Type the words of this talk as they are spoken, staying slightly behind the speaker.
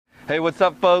Hey, what's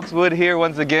up, folks? Wood here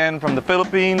once again from the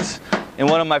Philippines in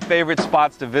one of my favorite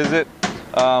spots to visit.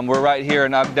 We're right here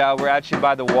in Agdao. We're actually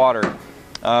by the water.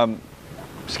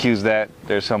 Excuse that.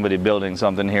 There's somebody building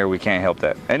something here. We can't help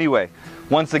that. Anyway,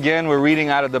 once again, we're reading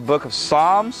out of the book of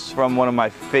Psalms from one of my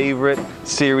favorite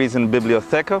series in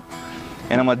Bibliotheca.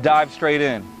 And I'm going to dive straight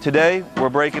in. Today, we're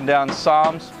breaking down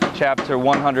Psalms chapter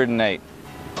 108.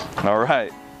 All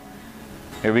right.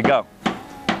 Here we go.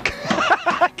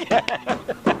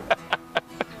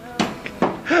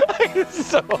 It's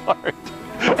so hard.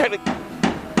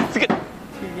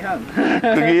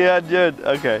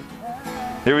 Okay.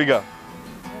 Here we go.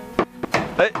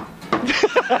 Hey.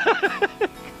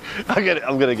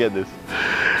 I'm gonna get this.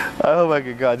 I hope I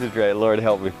can concentrate. Lord,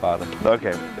 help me, Father.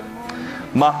 Okay.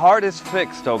 My heart is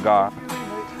fixed, O God.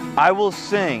 I will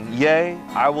sing, yea,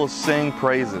 I will sing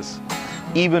praises,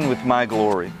 even with my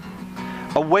glory.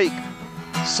 Awake,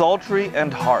 psaltery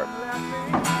and harp.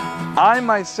 I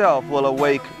myself will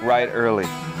awake right early.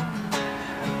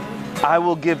 I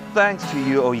will give thanks to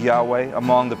you, O Yahweh,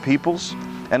 among the peoples,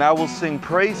 and I will sing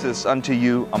praises unto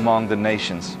you among the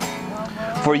nations.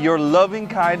 For your loving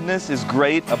kindness is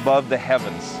great above the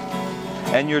heavens,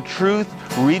 and your truth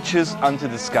reaches unto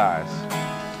the skies.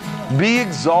 Be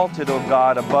exalted, O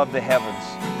God, above the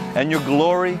heavens, and your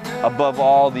glory above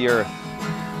all the earth.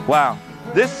 Wow,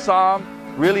 this psalm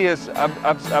really is,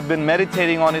 I've been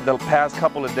meditating on it the past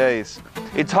couple of days.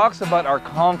 It talks about our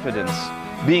confidence,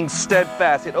 being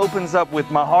steadfast. It opens up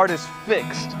with my heart is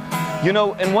fixed. You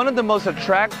know, and one of the most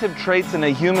attractive traits in a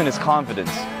human is confidence.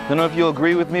 I don't know if you'll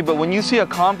agree with me, but when you see a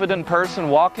confident person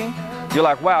walking, you're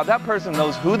like, wow, that person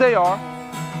knows who they are,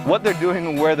 what they're doing,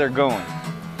 and where they're going.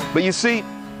 But you see,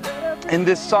 in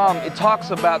this psalm, it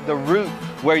talks about the root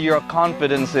where your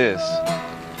confidence is.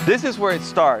 This is where it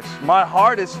starts. My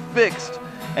heart is fixed,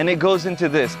 and it goes into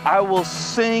this. I will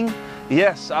sing,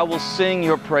 yes, I will sing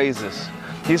your praises.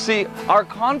 You see, our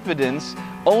confidence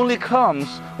only comes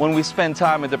when we spend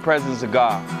time in the presence of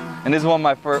God. And this is one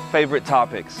of my favorite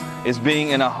topics, is being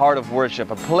in a heart of worship,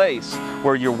 a place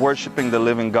where you're worshiping the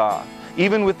living God.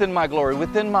 Even within my glory,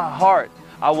 within my heart,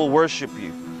 I will worship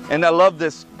you. And I love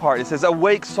this part. It says,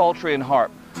 awake, psaltery and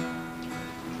harp.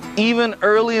 Even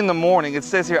early in the morning, it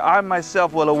says here, I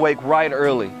myself will awake right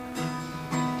early.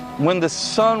 When the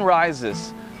sun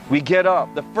rises, we get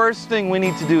up. The first thing we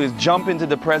need to do is jump into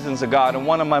the presence of God. And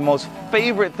one of my most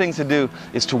favorite things to do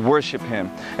is to worship Him.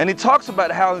 And it talks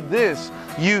about how this,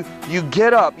 you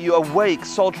get up, you awake,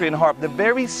 psaltery and harp. The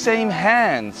very same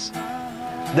hands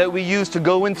that we use to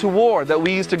go into war, that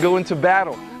we use to go into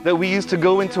battle, that we use to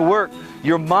go into work,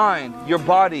 your mind, your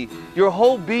body, your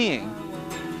whole being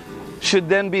should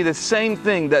then be the same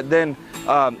thing that then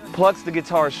plucks the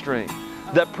guitar string,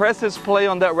 that presses play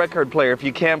on that record player if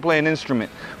you can't play an instrument.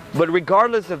 But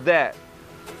regardless of that,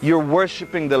 you're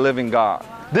worshiping the living God.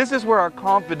 This is where our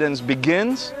confidence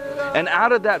begins, and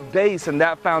out of that base and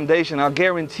that foundation, I'll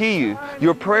guarantee you,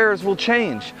 your prayers will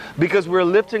change because we're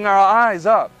lifting our eyes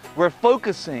up. We're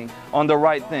focusing on the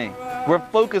right thing. We're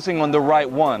focusing on the right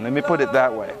one. Let me put it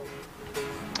that way.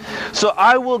 So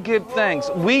I will give thanks.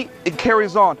 It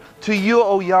carries on. To you,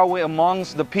 O Yahweh,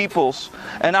 amongst the peoples,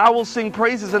 and I will sing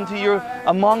praises unto you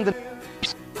among the...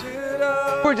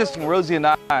 We're just, Rosie and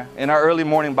I, in our early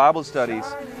morning Bible studies,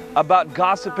 about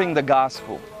gossiping the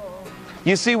gospel.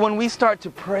 You see, when we start to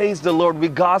praise the Lord, we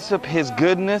gossip His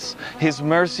goodness, His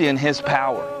mercy, and His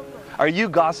power. Are you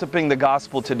gossiping the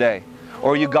gospel today?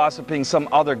 Or are you gossiping some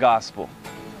other gospel?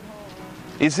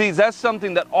 You see, that's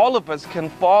something that all of us can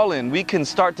fall in. We can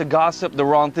start to gossip the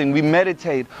wrong thing. We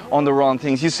meditate on the wrong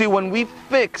things. You see, when we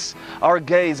fix our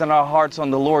gaze and our hearts on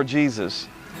the Lord Jesus,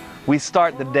 we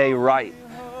start the day right.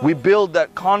 We build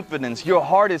that confidence. Your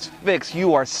heart is fixed.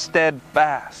 You are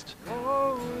steadfast.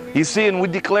 You see, and we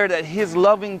declare that His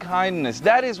loving kindness,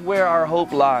 that is where our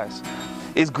hope lies,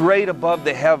 is great above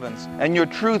the heavens, and your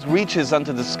truth reaches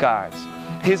unto the skies.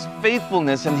 His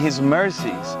faithfulness and His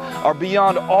mercies are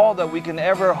beyond all that we can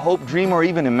ever hope, dream, or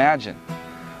even imagine.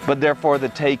 But therefore the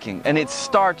taking. And it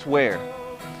starts where?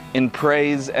 In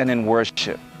praise and in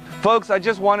worship. Folks, I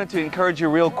just wanted to encourage you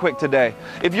real quick today.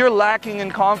 If you're lacking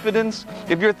in confidence,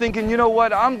 if you're thinking, you know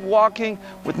what, I'm walking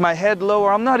with my head low,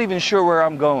 or I'm not even sure where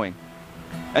I'm going,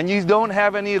 and you don't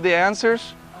have any of the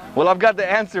answers, well, I've got the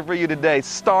answer for you today.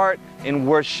 Start in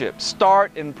worship.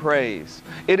 Start in praise.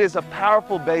 It is a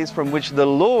powerful base from which the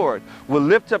Lord will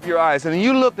lift up your eyes. And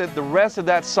you look at the rest of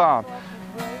that psalm.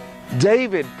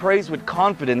 David prays with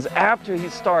confidence after he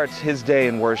starts his day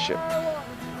in worship.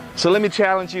 So let me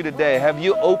challenge you today. Have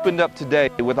you opened up today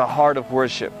with a heart of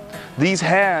worship? These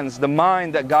hands, the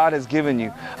mind that God has given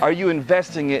you, are you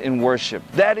investing it in worship?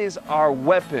 That is our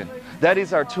weapon. That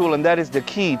is our tool, and that is the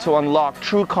key to unlock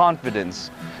true confidence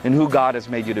in who God has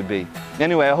made you to be.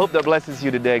 Anyway, I hope that blesses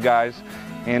you today, guys.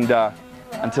 And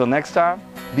until next time,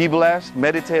 be blessed,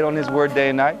 meditate on His Word day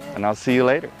and night, and I'll see you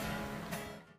later.